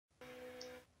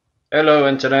Hello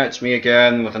Internet, it's me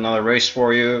again with another race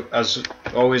for you. As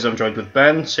always, I'm joined with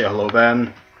Ben. Say hello,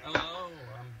 Ben. Hello,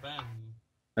 I'm Ben.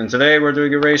 And today we're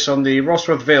doing a race on the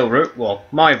Rosworth Vale route. Well,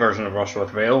 my version of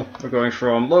Rosworth Vale. We're going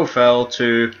from Lowfell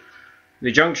to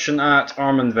the junction at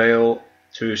Armandale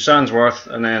to Sandsworth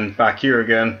and then back here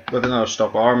again with another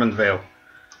stop at Armandale.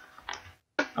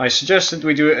 I suggested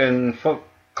we do it in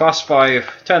Class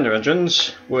 5 tender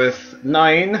engines with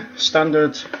 9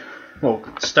 standard, well,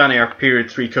 Stanair Period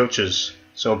 3 coaches.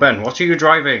 So Ben, what are you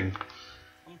driving?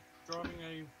 I'm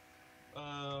driving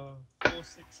a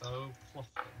 460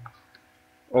 Claughton.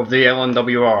 Of the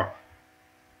LNWR.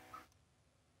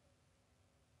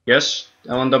 Yes,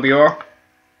 LNWR.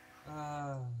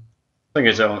 I think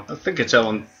it's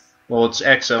LN. Well, it's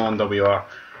Ex-LNWR,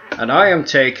 and I am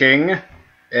taking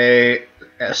a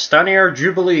Stanair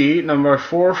Jubilee number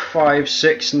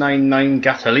 45699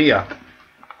 Gatalia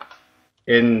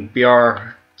in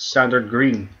BR standard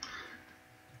green,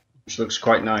 which looks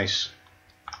quite nice.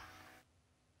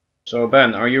 So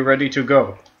Ben, are you ready to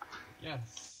go?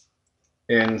 Yes.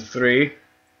 In 3,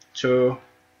 2,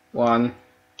 1,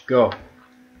 go.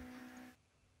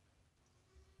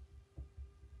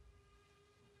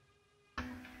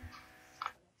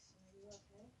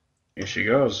 Here she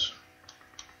goes.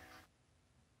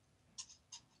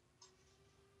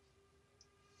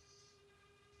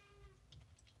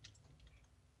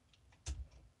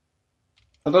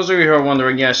 For those of you who are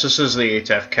wondering, yes, this is the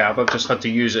 8F cab. I've just had to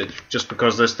use it just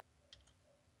because this.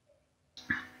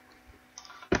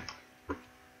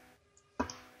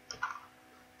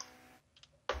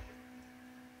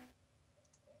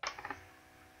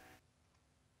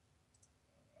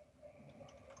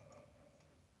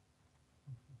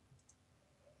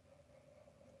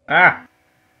 Ah!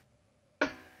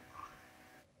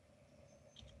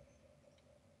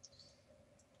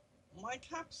 My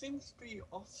cap seems to be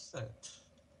offset.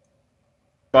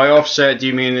 By offset, do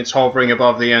you mean it's hovering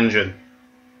above the engine?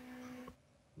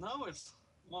 No,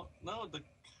 no, the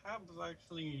cab's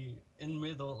actually in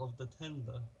middle of the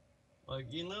tender. Like,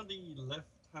 you know the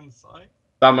left-hand side?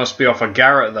 That must be off a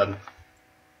Garrett then.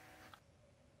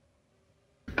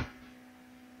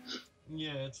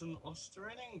 Yeah, it's an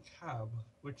Australian cab,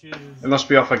 which is... It must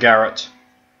be off a Garrett.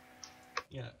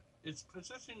 Yeah, it's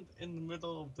positioned in the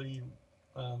middle of the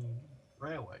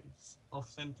railways,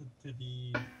 off-centered to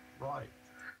the right.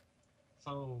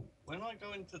 So when I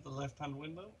go into the left-hand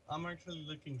window, I'm actually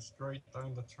looking straight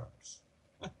down the tracks.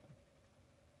 What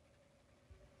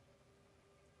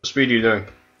speed are you doing?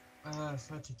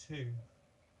 32.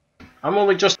 I'm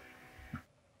only just...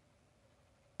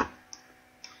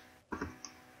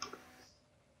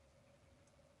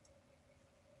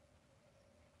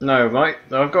 No, right?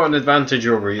 I've got an advantage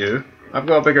over you. I've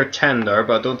got a bigger tender,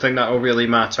 but I don't think that will really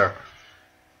matter.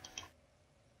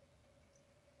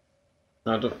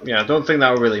 I don't think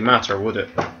that will really matter, would it?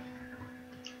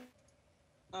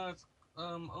 No, it's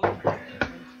only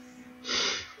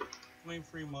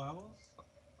 23 miles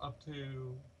up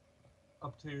to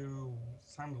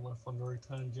Sandsworth on the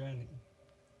return journey.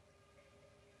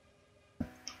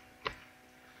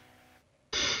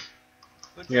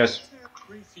 But Yes. just to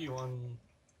brief you on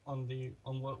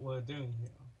what we're doing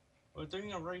here. We're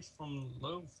doing a race from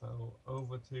Lowfell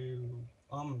over to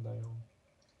Armandale.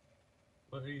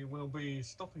 We will be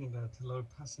stopping there to load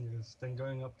passengers, then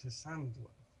going up to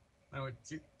Sandsworth. Now it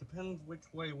depends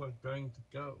which way we're going to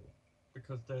go,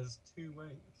 because there's 2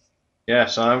 ways.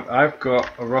 Yes, I've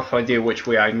got a rough idea which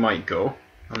way I might go.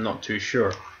 I'm not too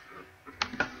sure.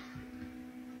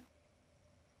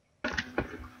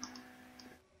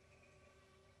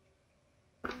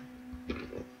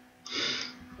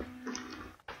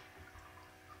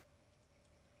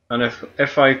 And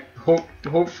if I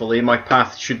hopefully my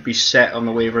path should be set on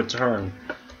the way of return.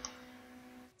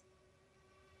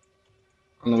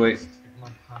 On the way. My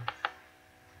path.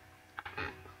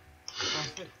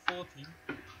 I've hit 40.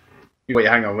 Wait,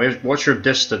 hang on. What's your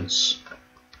distance?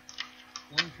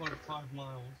 1.5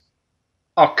 miles.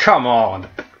 Oh, come on!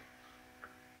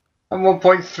 I'm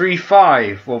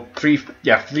 1.35. Well, 3.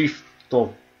 Yeah, 3.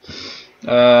 Well,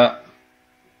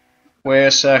 wait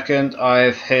a second.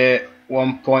 I've hit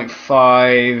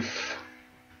 1.5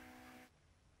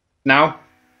 now.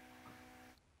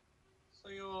 So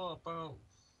you're about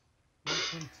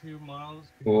 1.2 miles.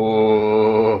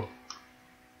 Oh.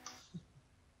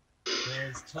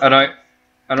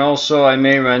 And also I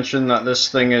may mention that this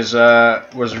thing is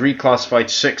was reclassified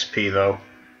 6p though.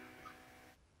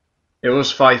 It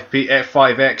was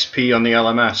 5xp on the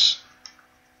LMS.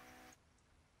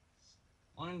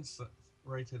 Mine's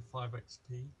rated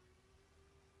 5xp.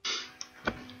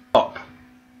 Up.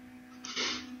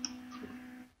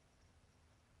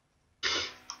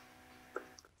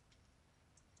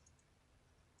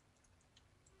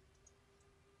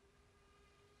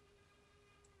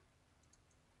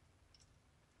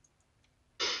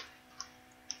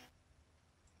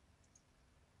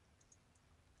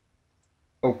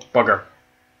 Oh, bugger.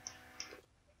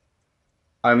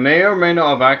 I may or may not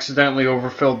have accidentally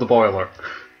overfilled the boiler.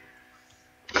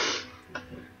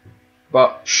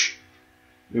 But, shh,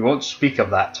 we won't speak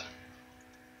of that.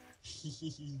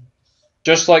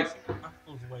 Just like...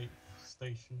 Apple's weight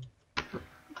station.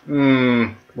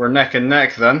 We're neck and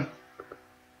neck then.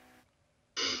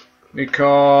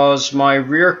 Because my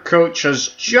rear coach has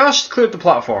just cleared the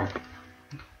platform.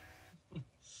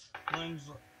 Mine's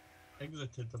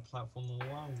exited the platform a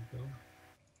while ago.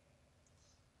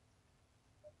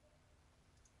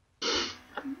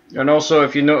 And also,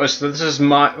 if you notice, this is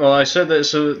my... Well, I said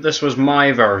that this was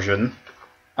my version.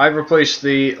 I've replaced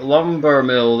the lumber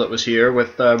mill that was here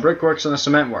with brickworks and a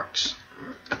cement works.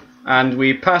 And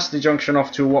we passed the junction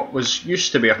off to what was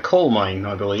used to be a coal mine,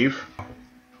 I believe.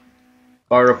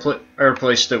 I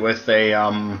replaced it with a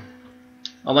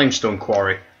limestone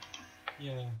quarry.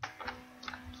 Yeah.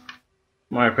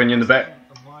 My opinion, the bet.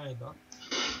 The viaduct.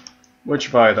 Which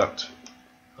viaduct?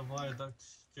 The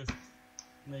viaduct's just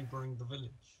neighbouring the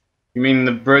village. You mean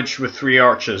the bridge with 3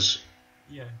 arches?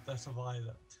 Yeah, that's a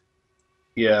viaduct.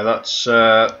 Yeah, that's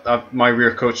my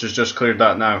rear coach has just cleared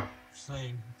that now.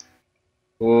 Same.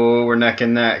 Oh, we're neck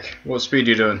and neck. What speed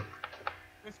are you doing?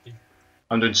 50.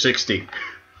 I'm doing 60.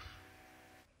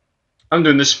 I'm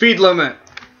doing the speed limit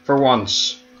for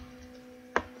once.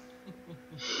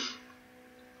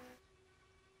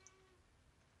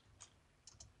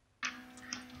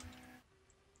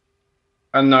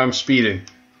 And now I'm speeding.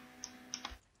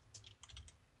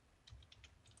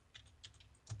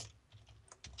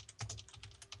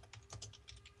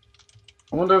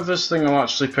 I wonder if this thing will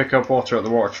actually pick up water at the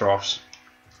water troughs.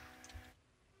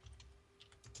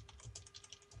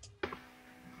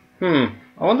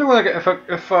 I wonder what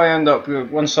if I end up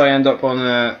once I end up on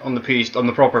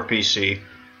the proper PC.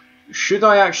 Should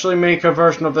I actually make a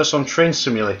version of this on Train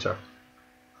Simulator?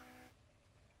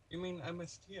 You mean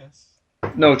MSTS?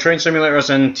 No, Train Simulator is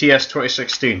in TS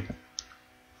 2016.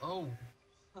 Oh.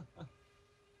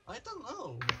 I don't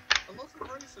know. A lot of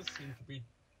races seem to be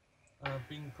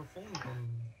being performed on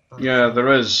that. Yeah,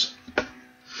 there is.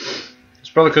 It's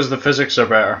probably because the physics are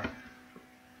better.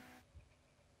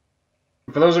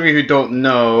 For those of you who don't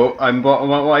know,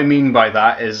 what I mean by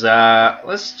that is,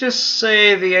 let's just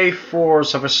say the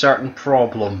A4s have a certain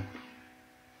problem.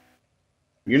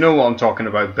 You know what I'm talking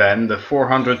about, Ben, the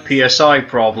 400 PSI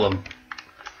problem.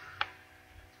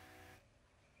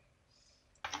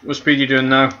 What speed are you doing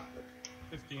now?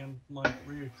 50, and my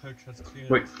rear coach has cleared.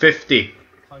 Wait, 50?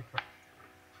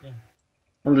 Yeah.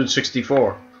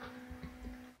 164.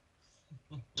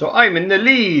 So I'm in the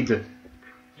lead! Yep.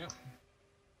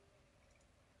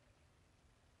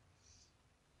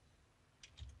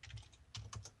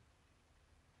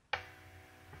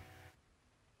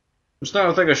 Just now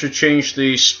I think I should change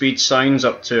the speed signs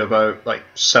up to about like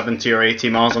 70 or 80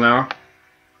 miles an hour.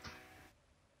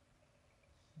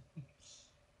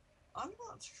 I'm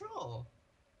not sure.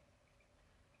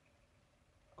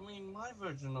 I mean, my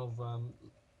version of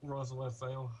Rosworth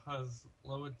Vale has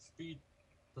lowered speed.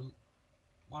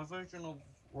 My version of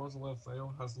Rosworth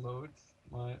Vale has lowered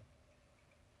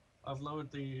I've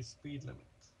lowered the speed limit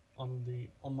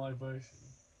on my version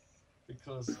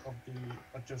because of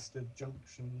the adjusted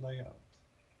junction layout.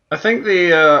 I think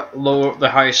the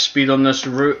highest speed on this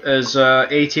route is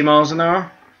 80 miles an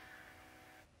hour.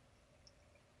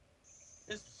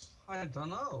 I don't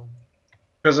know.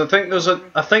 Because I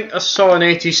think I saw an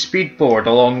 80 speed board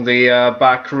along the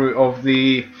back route of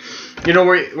the, you know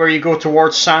where you go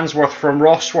towards Sandsworth from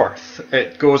Rosworth.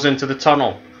 It goes into the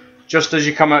tunnel. Just as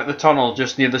you come out the tunnel,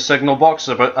 just near the signal box,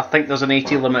 I think there's an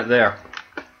 80 limit there.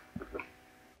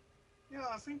 Yeah,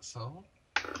 I think so.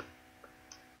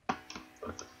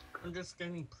 I'm just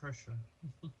gaining pressure.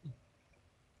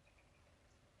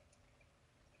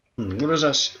 What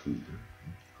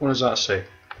does that say?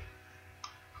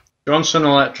 Johnson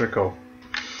Electrical.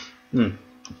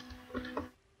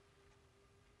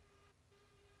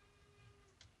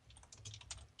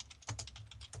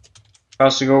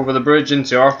 Passing over the bridge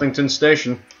into Arthington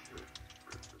Station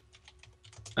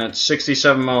at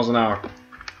 67 miles an hour.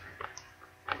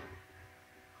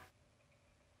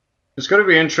 It's going to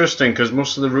be interesting because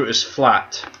most of the route is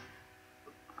flat.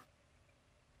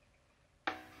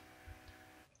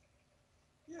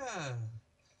 Yeah.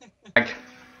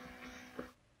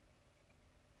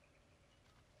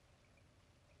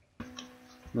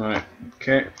 Right,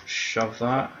 okay, shove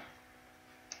that.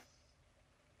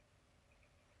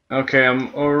 Okay,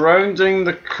 I'm rounding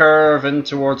the curve in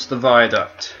towards the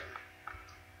viaduct.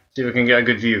 See if we can get a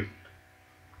good view.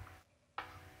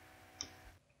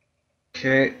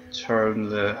 Okay, turn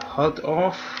the HUD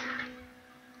off.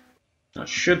 That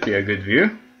should be a good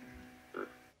view.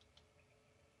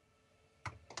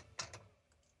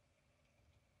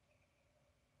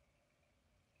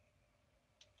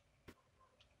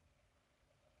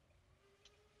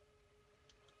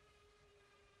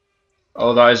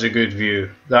 Oh, that is a good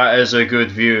view. That is a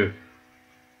good view.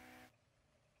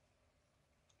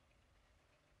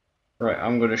 Right,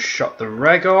 I'm going to shut the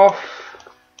reg off.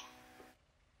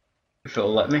 If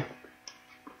it'll let me.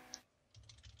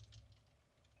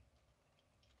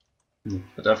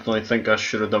 I definitely think I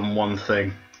should have done one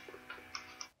thing.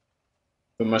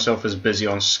 Put myself as busy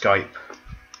on Skype.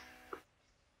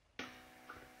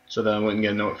 So then I wouldn't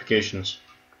get notifications.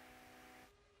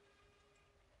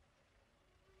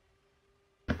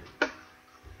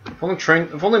 If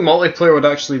only multiplayer would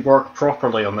actually work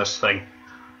properly on this thing.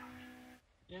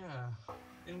 Yeah.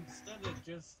 Instead it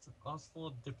just asks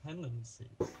for dependencies.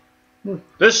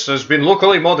 This has been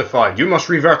locally modified. You must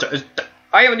revert it.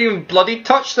 I haven't even bloody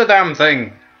touched the damn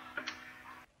thing.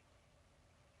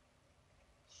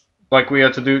 Like we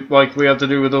had to do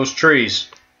with those trees.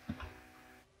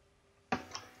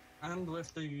 And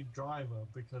with the driver,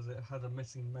 because it had a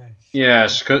missing mesh.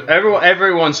 Yes, because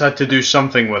everyone's had to do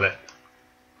something with it.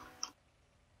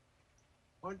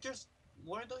 Or just,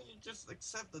 why don't you just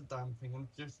accept the damn thing and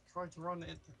just try to run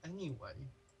it anyway?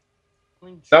 I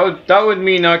mean, That would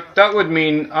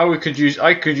mean I could use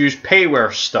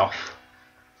payware stuff.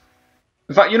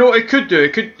 In fact, you know what it could do?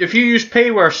 It could, if you use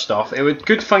payware stuff,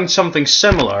 could find something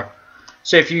similar.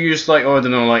 Say if you use like, oh, I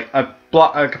don't know, like a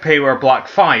payware Black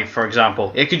 5, for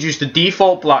example, it could use the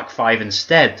default Black 5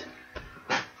 instead.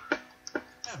 Yeah.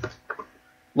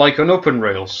 Like on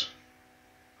OpenRails.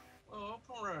 Well,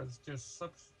 OpenRails just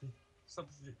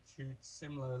substitute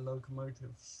similar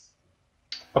locomotives.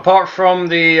 Apart from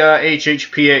the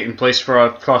HHP8 in place for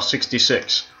a Class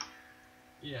 66.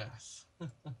 Yes.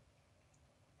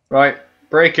 Right,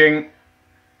 braking.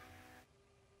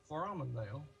 For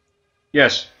Armandale?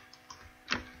 Yes.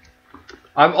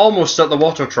 I'm almost at the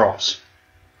water troughs.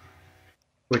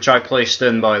 Which I placed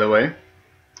in, by the way.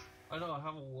 I don't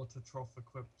have a water trough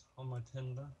equipped on my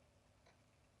tender.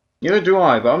 Neither do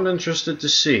I, but I'm interested to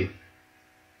see.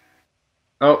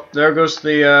 Oh, there goes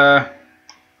the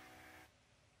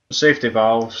safety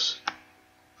valves.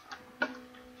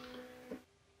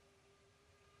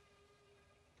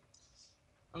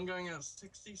 I'm going at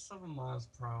 67 miles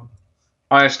per hour.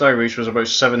 Highest I reached was about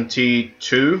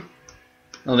 72.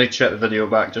 I'll need to check the video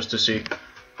back just to see.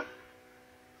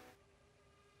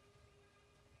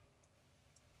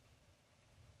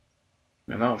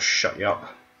 And that'll shut you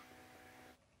up.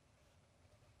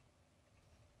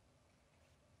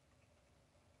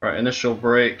 Right, initial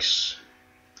brakes.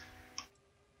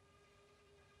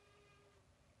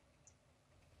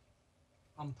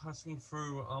 I'm passing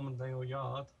through Armandale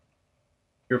Yard.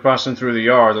 You're passing through the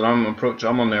yard, and I'm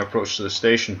on the approach to the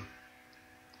station.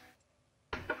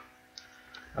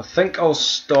 I think I'll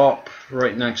stop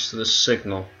right next to the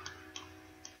signal.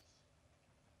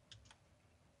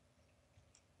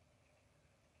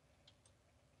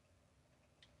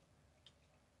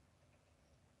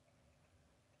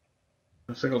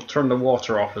 I think I'll turn the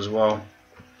water off as well.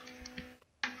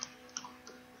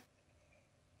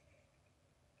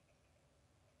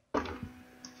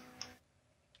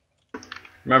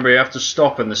 Remember, you have to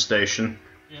stop in the station.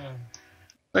 Yeah.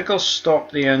 I think I'll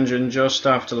stop the engine just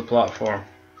after the platform.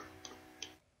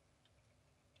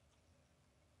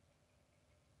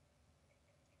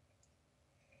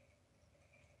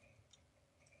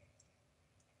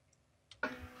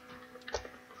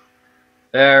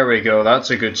 There we go, that's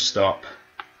a good stop.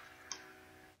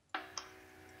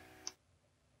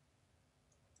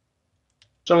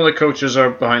 Some of the coaches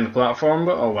are behind the platform,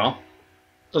 but oh well.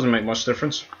 Doesn't make much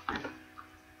difference.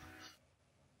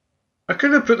 I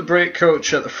could have put the brake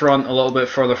coach at the front a little bit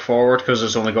further forward because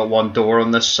it's only got one door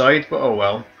on this side, but oh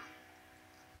well.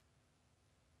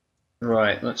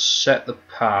 Right, let's set the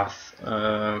path.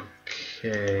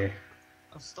 Okay.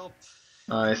 I've stopped.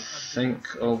 I think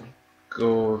I'll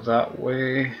go that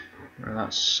way. And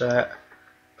that's set.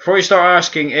 Before you start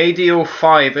asking,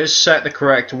 AD05 is set the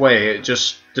correct way, it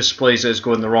just displays it as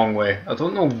going the wrong way. I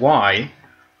don't know why. Do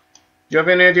you have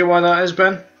any idea why that is,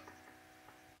 Ben?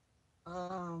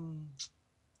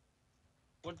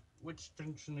 Which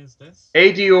junction is this?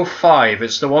 AD05,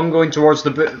 it's the one going towards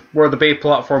where the bay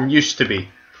platform used to be.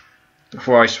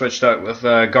 Before I switched out with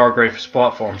Gargrave's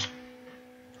platforms.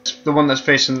 It's the one that's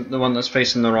facing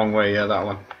the wrong way, yeah, that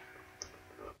one.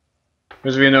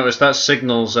 Because if you notice, that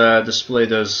signal's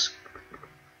displayed as...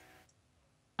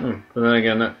 but then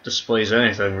again, that displays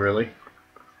anything, really.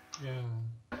 Yeah.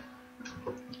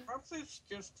 Perhaps it's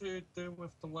just to do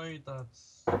with the way that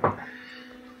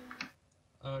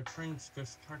Trainz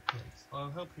just calculates.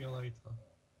 I'll help you later.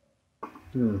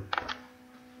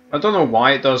 I don't know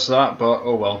why it does that, but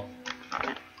oh well.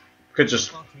 I could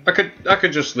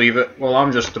just leave it. Well,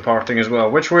 I'm just departing as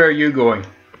well. Which way are you going?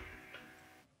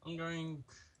 I'm going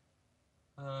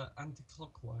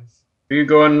anti-clockwise. Are you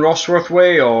going Rosworth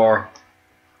way or?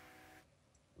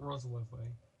 Rosworth Way.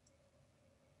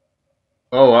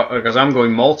 Oh, because I'm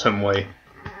going Malton way.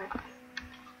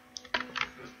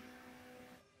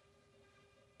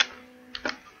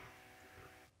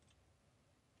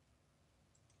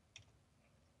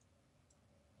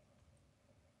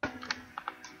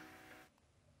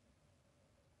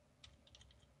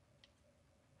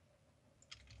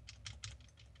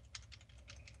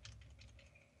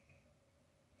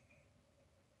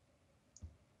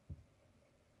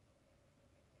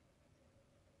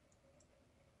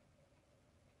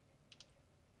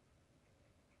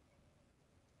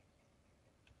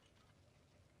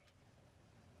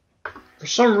 For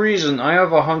some reason, I have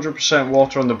 100%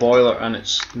 water on the boiler and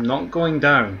it's not going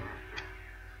down.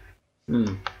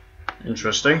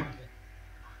 Interesting.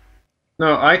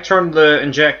 No, I turned the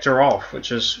injector off,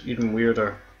 which is even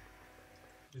weirder.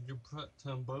 Did you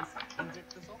turn both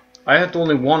injectors off? I had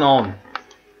only one on.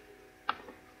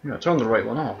 Yeah, I turned the right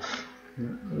one off.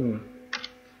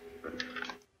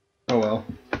 Oh well.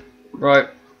 Right,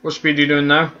 what speed are you doing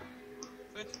now?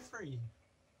 33.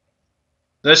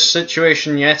 This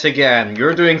situation yet again.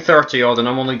 You're doing 30 odd and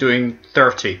I'm only doing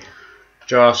 30.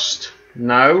 Just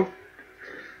now.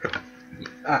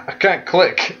 I can't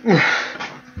click.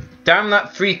 Damn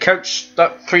that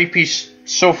three-piece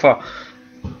sofa.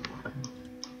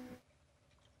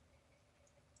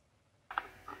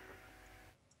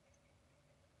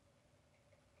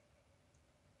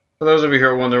 For those of you who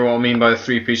are wondering what I mean by the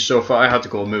three-piece sofa, I had to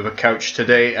go move a couch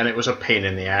today and it was a pain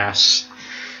in the ass.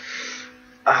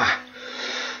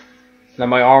 Now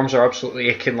my arms are absolutely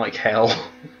aching like hell.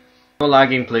 No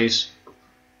lagging, please.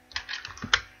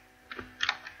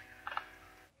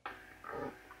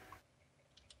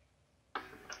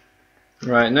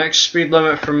 Right, next speed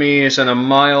limit for me is in a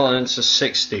mile and it's a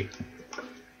 60.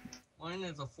 Mine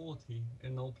is a 40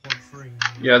 in 0.3.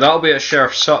 Yeah, that'll be at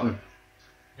Sheriff Sutton.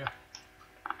 Yeah.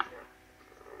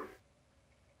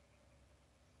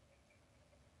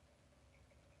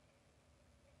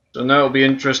 So now it'll be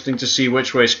interesting to see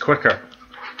which way's quicker.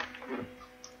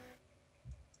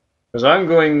 Because I'm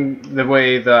going the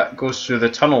way that goes through the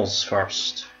tunnels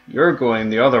first. You're going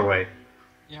the other way.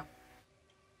 Yeah.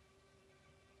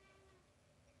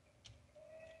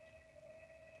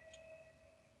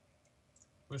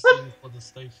 Whistling for the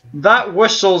station. That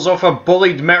whistles off a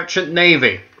bullied merchant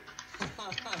navy.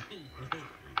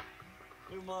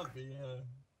 It might be,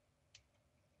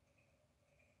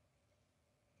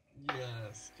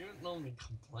 yeah, Stuart normally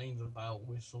complains about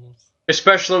whistles.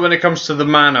 Especially when it comes to the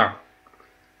manor.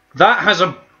 That has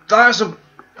a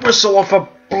whistle off a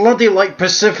bloody Light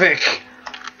Pacific.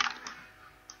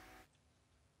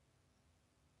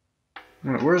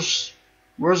 Right, where's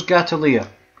Gatalia?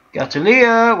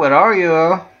 Gatalia, where are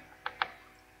you?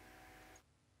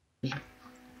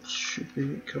 Should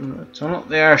be coming out of the tunnel.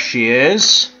 There she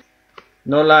is.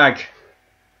 No lag.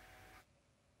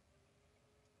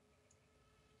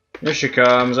 Here she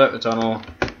comes out the tunnel.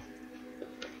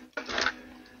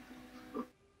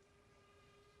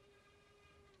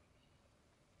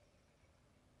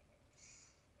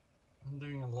 I'm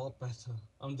doing a lot better.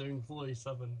 I'm doing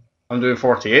 47. I'm doing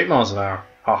 48 miles an hour.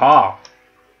 Haha.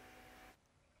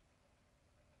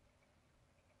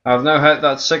 I've now hit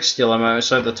that 60 limit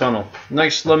outside the tunnel.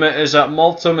 Next limit is at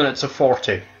Malton and it's a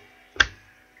 40.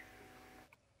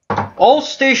 All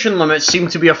station limits seem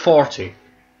to be a 40.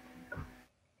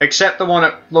 Except the one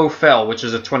at Lowfell, which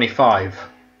is a 25.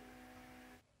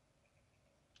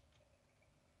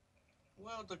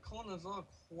 Well, the corners are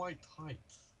quite tight.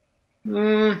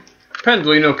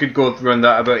 Pendolino could go around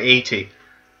that about 80.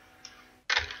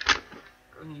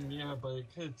 Yeah, but it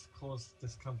could cause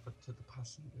discomfort to the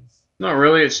passengers. Not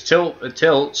really, it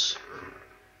tilts.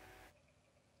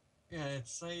 Yeah, it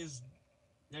says...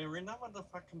 Yeah, remember the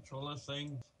Fat Controller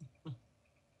saying...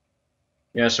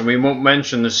 Yes, and we won't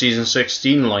mention the Season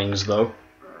 16 lines, though.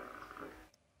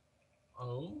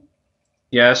 Oh?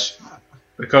 Yes,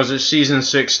 because it's Season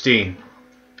 16.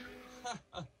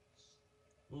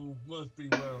 Well, must be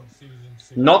well, Season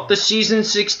 16. Not the Season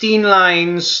 16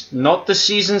 lines, not the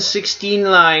Season 16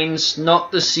 lines,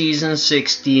 not the Season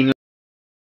 16